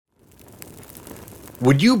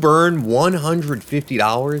Would you burn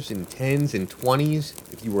 $150 in 10s and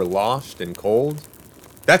 20s if you were lost and cold?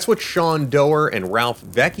 That's what Sean Doerr and Ralph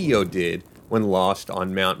Vecchio did when lost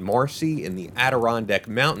on Mount Marcy in the Adirondack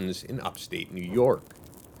Mountains in upstate New York.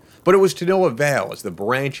 But it was to no avail as the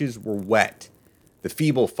branches were wet. The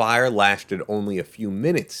feeble fire lasted only a few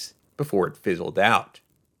minutes before it fizzled out.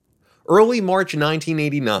 Early March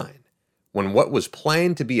 1989, when what was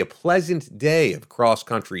planned to be a pleasant day of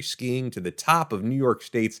cross-country skiing to the top of New York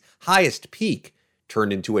State's highest peak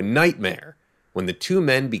turned into a nightmare when the two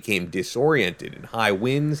men became disoriented in high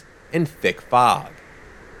winds and thick fog.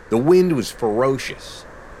 The wind was ferocious,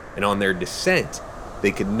 and on their descent,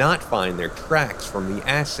 they could not find their tracks from the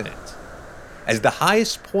ascent. As the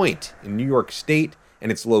highest point in New York State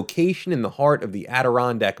and its location in the heart of the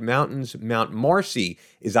Adirondack Mountains, Mount Marcy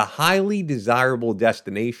is a highly desirable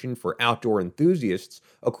destination for outdoor enthusiasts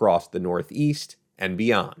across the Northeast and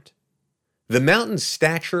beyond. The mountain's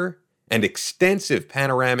stature and extensive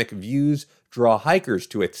panoramic views draw hikers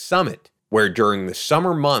to its summit, where during the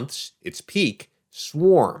summer months, its peak,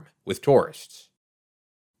 swarm with tourists.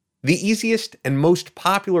 The easiest and most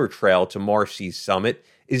popular trail to Marcy's summit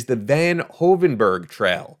is the Van Hoevenberg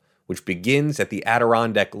Trail, which begins at the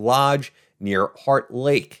Adirondack Lodge near Heart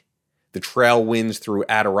Lake. The trail winds through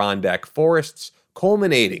Adirondack forests,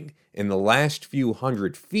 culminating in the last few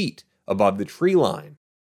hundred feet above the tree line,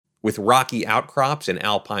 with rocky outcrops and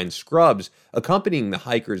alpine scrubs accompanying the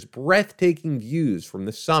hikers' breathtaking views from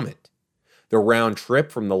the summit. The round trip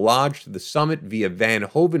from the lodge to the summit via Van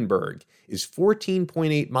Hoevenberg is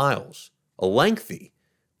 14.8 miles, a lengthy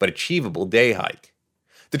but achievable day hike.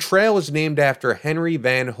 The trail is named after Henry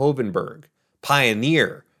Van Hoevenberg,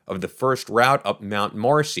 pioneer of the first route up Mount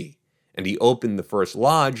Marcy, and he opened the first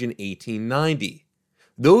lodge in 1890.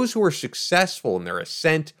 Those who are successful in their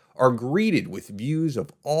ascent are greeted with views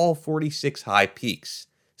of all 46 high peaks.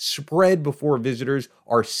 Spread before visitors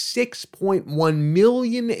are 6.1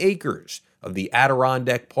 million acres of the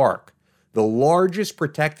Adirondack Park, the largest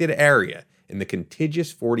protected area in the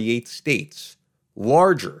contiguous 48 states,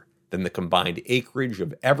 larger than the combined acreage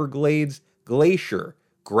of Everglades, Glacier,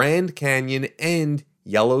 Grand Canyon, and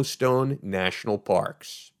Yellowstone National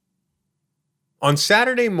Parks. On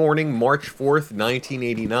Saturday morning, March 4th,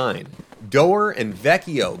 1989, Doerr and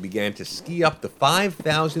Vecchio began to ski up the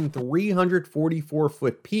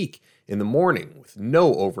 5,344-foot peak in the morning with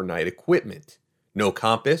no overnight equipment, no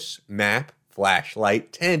compass, map,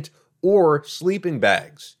 flashlight, tent, or sleeping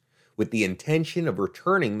bags, with the intention of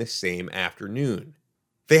returning the same afternoon.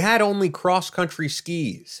 They had only cross-country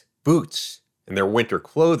skis, boots, and their winter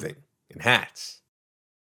clothing and hats.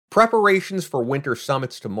 Preparations for winter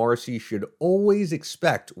summits to Marcy should always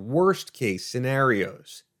expect worst-case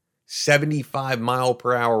scenarios.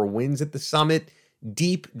 75-mile-per-hour winds at the summit,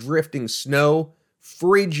 deep drifting snow,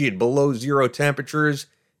 frigid below-zero temperatures,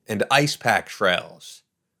 and ice pack trails.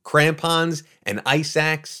 Crampons and ice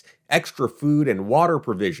axe, extra food and water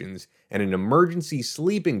provisions, and an emergency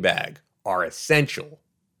sleeping bag are essential.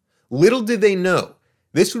 Little did they know,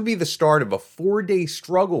 this would be the start of a 4-day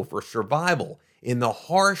struggle for survival in the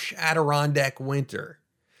harsh Adirondack winter.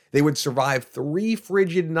 They would survive 3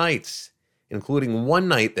 frigid nights, including one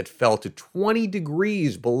night that fell to 20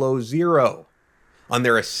 degrees below zero. On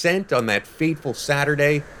their ascent on that fateful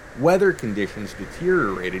Saturday, weather conditions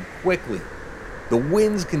deteriorated quickly. The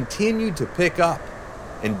winds continued to pick up,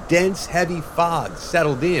 and dense, heavy fog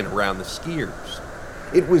settled in around the skiers.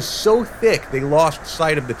 It was so thick they lost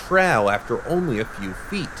sight of the trail after only a few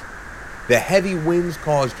feet. The heavy winds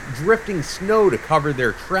caused drifting snow to cover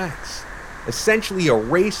their tracks, essentially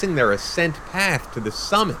erasing their ascent path to the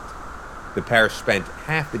summit. The pair spent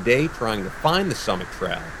half the day trying to find the summit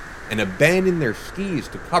trail and abandoned their skis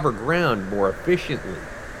to cover ground more efficiently.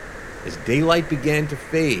 As daylight began to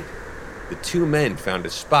fade, the two men found a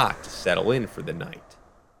spot to settle in for the night.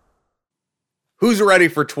 Who's ready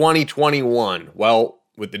for 2021? Well,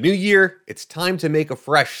 with the new year, it's time to make a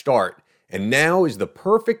fresh start, and now is the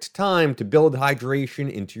perfect time to build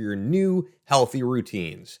hydration into your new healthy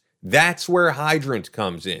routines. That's where Hydrant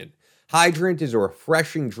comes in. Hydrant is a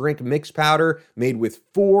refreshing drink mix powder made with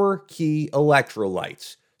 4 key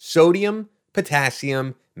electrolytes: sodium,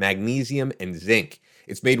 potassium, magnesium, and zinc.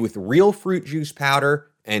 It's made with real fruit juice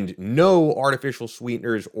powder and no artificial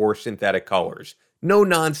sweeteners or synthetic colors. No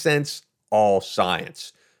nonsense, all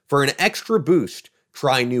science. For an extra boost,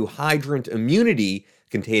 try new Hydrant Immunity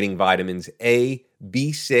containing vitamins A,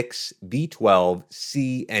 B6, B12,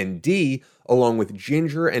 C, and D, along with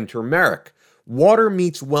ginger and turmeric. Water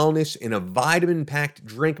meets wellness in a vitamin-packed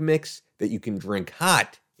drink mix that you can drink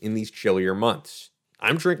hot in these chillier months.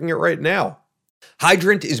 I'm drinking it right now.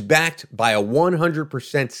 Hydrant is backed by a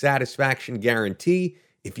 100% satisfaction guarantee.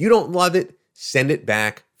 If you don't love it, send it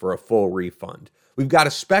back for a full refund. We've got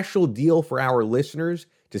a special deal for our listeners.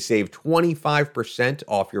 To save 25%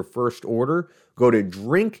 off your first order, go to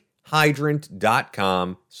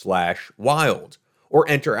drinkhydrant.com/wild or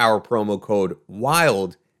enter our promo code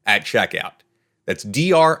WILD at checkout. That's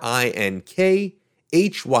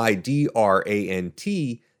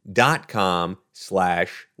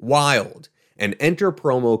drinkhydrant.com/wild and enter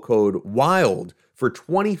promo code WILD for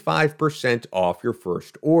 25% off your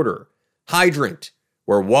first order. Hydrant,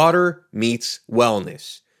 where water meets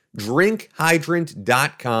wellness.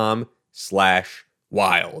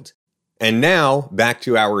 drinkhydrant.com/wild. And now, back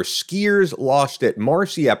to our Skiers Lost at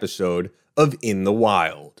Marcy episode of In the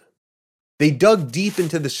Wild. They dug deep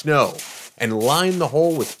into the snow and lined the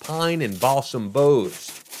hole with pine and balsam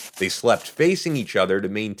boughs. They slept facing each other to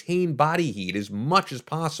maintain body heat as much as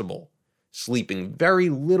possible, sleeping very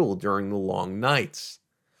little during the long nights.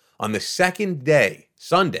 On the second day,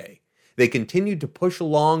 Sunday, they continued to push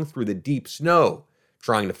along through the deep snow,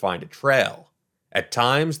 trying to find a trail. At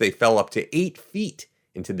times, they fell up to 8 feet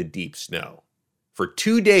into the deep snow. For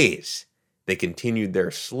 2 days, they continued their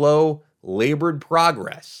slow, labored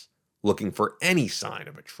progress, looking for any sign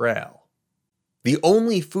of a trail. The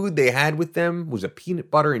only food they had with them was a peanut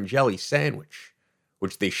butter and jelly sandwich,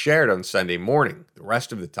 which they shared on Sunday morning, the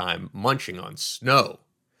rest of the time munching on snow.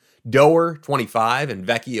 Doer, 25, and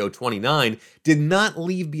Vecchio, 29, did not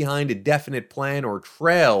leave behind a definite plan or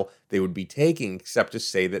trail they would be taking except to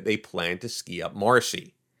say that they planned to ski up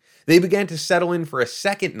Marcy. They began to settle in for a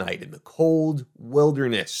second night in the cold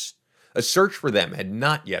wilderness. A search for them had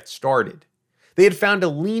not yet started. They had found a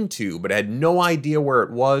lean-to but had no idea where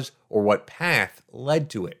it was or what path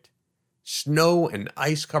led to it. Snow and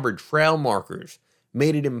ice-covered trail markers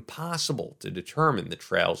made it impossible to determine the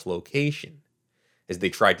trail's location. As they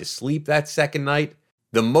tried to sleep that second night,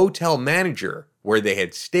 the motel manager, where they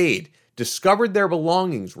had stayed, discovered their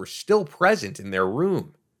belongings were still present in their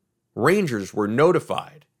room. Rangers were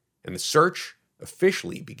notified, and the search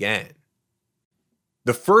officially began.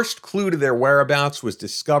 The first clue to their whereabouts was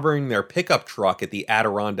discovering their pickup truck at the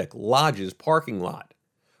Adirondack Lodge's parking lot.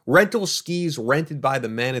 Rental skis rented by the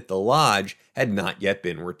men at the lodge had not yet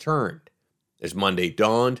been returned. As Monday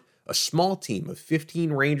dawned, a small team of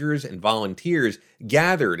 15 rangers and volunteers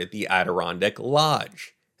gathered at the Adirondack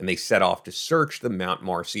Lodge, and they set off to search the Mount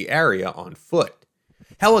Marcy area on foot.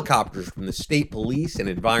 Helicopters from the state police and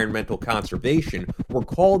environmental conservation were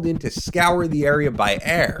called in to scour the area by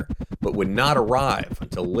air, but would not arrive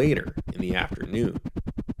until later in the afternoon.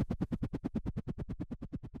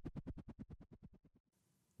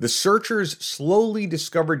 The searchers slowly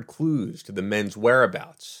discovered clues to the men's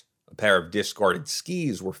whereabouts. A pair of discarded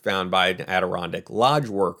skis were found by an Adirondack Lodge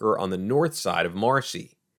worker on the north side of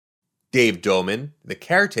Marcy. Dave Doman, the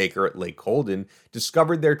caretaker at Lake Holden,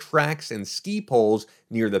 discovered their tracks and ski poles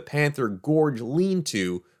near the Panther Gorge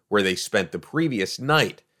lean-to where they spent the previous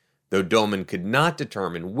night, though Doman could not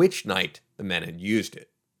determine which night the men had used it.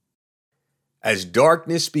 As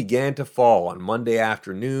darkness began to fall on Monday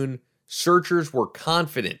afternoon, searchers were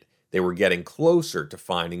confident they were getting closer to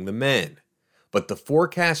finding the men. But the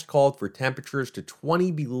forecast called for temperatures to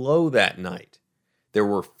 20 below that night. There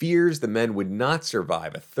were fears the men would not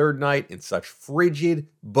survive a third night in such frigid,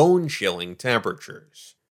 bone-chilling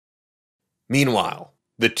temperatures. Meanwhile,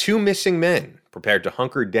 the 2 missing men prepared to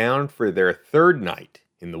hunker down for their third night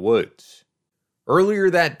in the woods. Earlier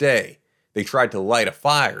that day, they tried to light a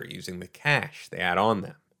fire using the cash they had on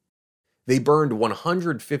them. They burned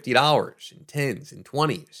 $150 in 10s and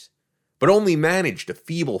 20s, but only managed a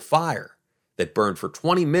feeble fire that burned for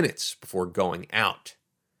 20 minutes before going out.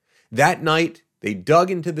 That night, they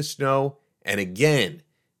dug into the snow and again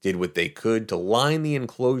did what they could to line the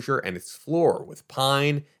enclosure and its floor with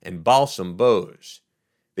pine and balsam boughs.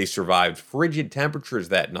 They survived frigid temperatures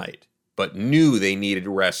that night, but knew they needed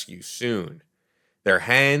rescue soon. Their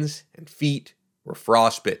hands and feet were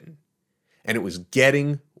frostbitten, and it was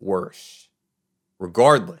getting worse.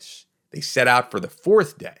 Regardless, they set out for the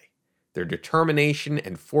 4th day. Their determination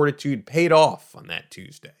and fortitude paid off on that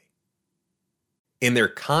Tuesday. In their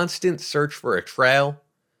constant search for a trail,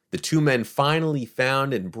 the 2 men finally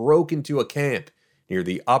found and broke into a camp near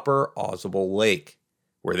the upper Ausable Lake,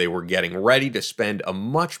 where they were getting ready to spend a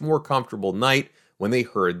much more comfortable night when they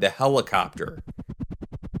heard the helicopter.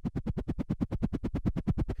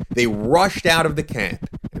 They rushed out of the camp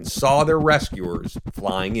and saw their rescuers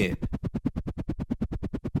flying in.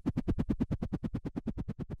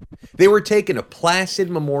 They were taken to Placid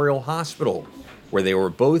Memorial Hospital, where they were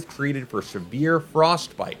both treated for severe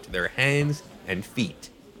frostbite to their hands and feet.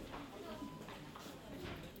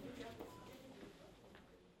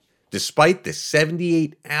 Despite the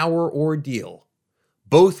 78-hour ordeal,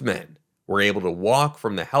 both men were able to walk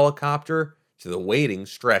from the helicopter to the waiting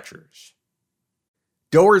stretchers.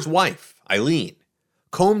 Doer's wife, Eileen,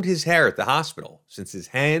 combed his hair at the hospital since his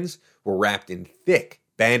hands were wrapped in thick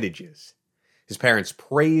bandages. His parents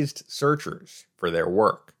praised searchers for their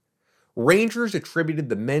work. Rangers attributed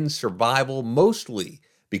the men's survival mostly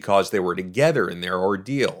because they were together in their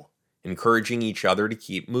ordeal, encouraging each other to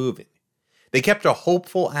keep moving. They kept a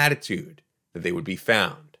hopeful attitude that they would be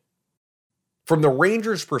found. From the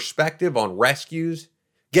Rangers' perspective on rescues,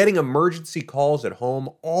 getting emergency calls at home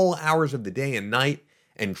all hours of the day and night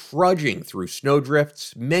and trudging through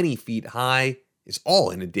snowdrifts many feet high is all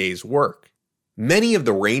in a day's work. Many of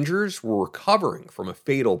the Rangers were recovering from a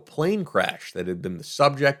fatal plane crash that had been the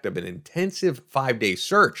subject of an intensive 5-day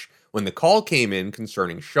search when the call came in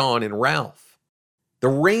concerning Sean and Ralph. The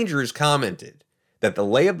Rangers commented that the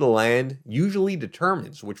lay of the land usually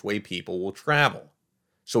determines which way people will travel,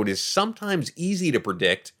 so it is sometimes easy to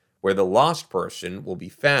predict where the lost person will be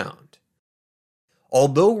found.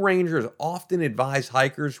 Although Rangers often advise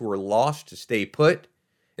hikers who are lost to stay put,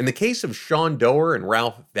 in the case of Sean Doer and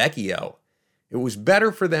Ralph Vecchio, it was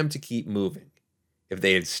better for them to keep moving. If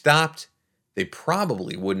they had stopped, they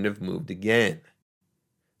probably wouldn't have moved again.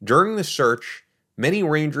 During the search, many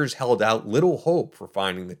Rangers held out little hope for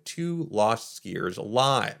finding the two lost skiers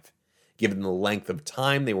alive, given the length of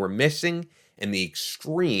time they were missing and the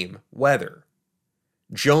extreme weather.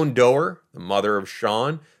 Joan Doer, the mother of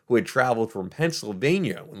Sean, who had traveled from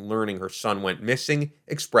Pennsylvania when learning her son went missing,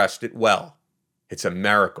 expressed it well. "It's a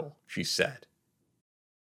miracle," she said.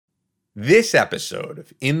 This episode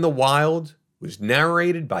of In the Wild was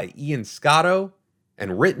narrated by Ian Scotto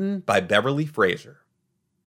and written by Beverly Fraser.